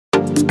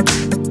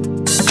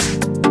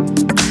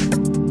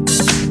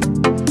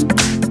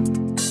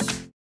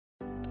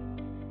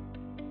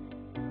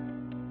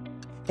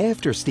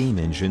After steam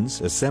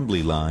engines,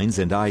 assembly lines,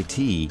 and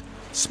IT,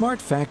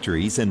 smart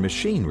factories and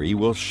machinery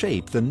will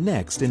shape the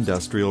next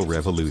industrial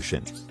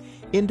revolution.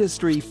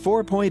 Industry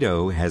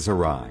 4.0 has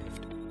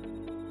arrived.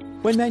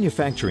 When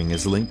manufacturing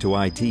is linked to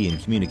IT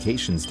and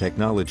communications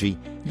technology,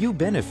 you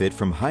benefit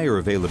from higher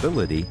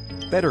availability,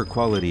 better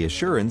quality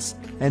assurance,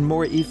 and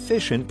more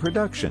efficient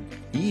production,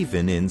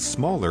 even in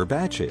smaller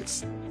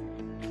batches.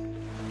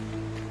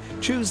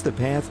 Choose the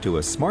path to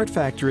a smart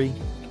factory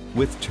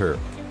with Turck,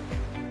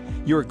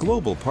 your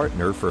global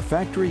partner for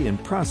factory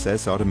and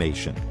process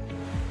automation.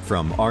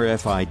 From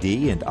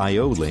RFID and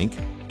IO-Link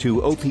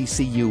to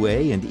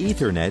OPC-UA and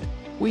Ethernet,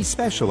 we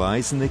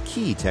specialize in the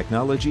key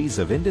technologies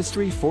of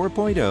Industry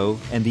 4.0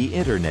 and the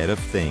Internet of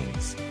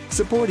Things,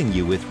 supporting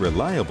you with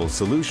reliable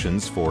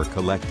solutions for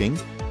collecting,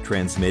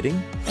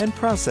 transmitting, and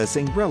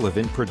processing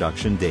relevant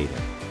production data.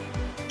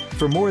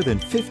 For more than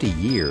 50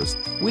 years,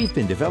 we've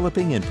been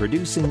developing and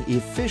producing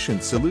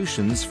efficient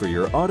solutions for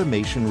your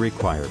automation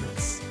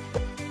requirements.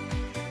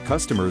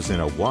 Customers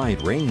in a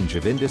wide range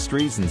of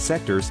industries and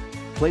sectors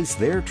place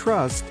their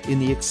trust in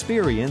the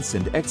experience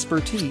and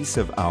expertise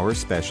of our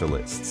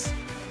specialists.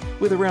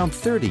 With around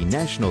 30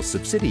 national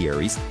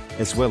subsidiaries,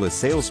 as well as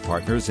sales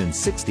partners in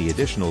 60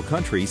 additional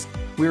countries,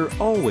 we're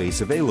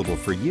always available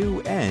for you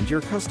and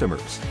your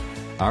customers.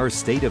 Our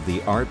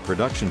state-of-the-art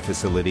production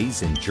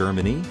facilities in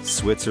Germany,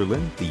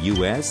 Switzerland, the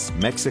US,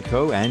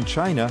 Mexico, and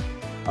China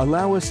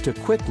allow us to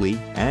quickly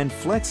and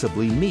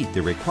flexibly meet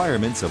the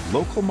requirements of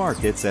local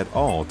markets at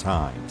all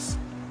times.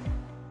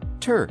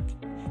 Turck,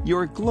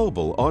 your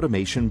global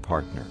automation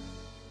partner.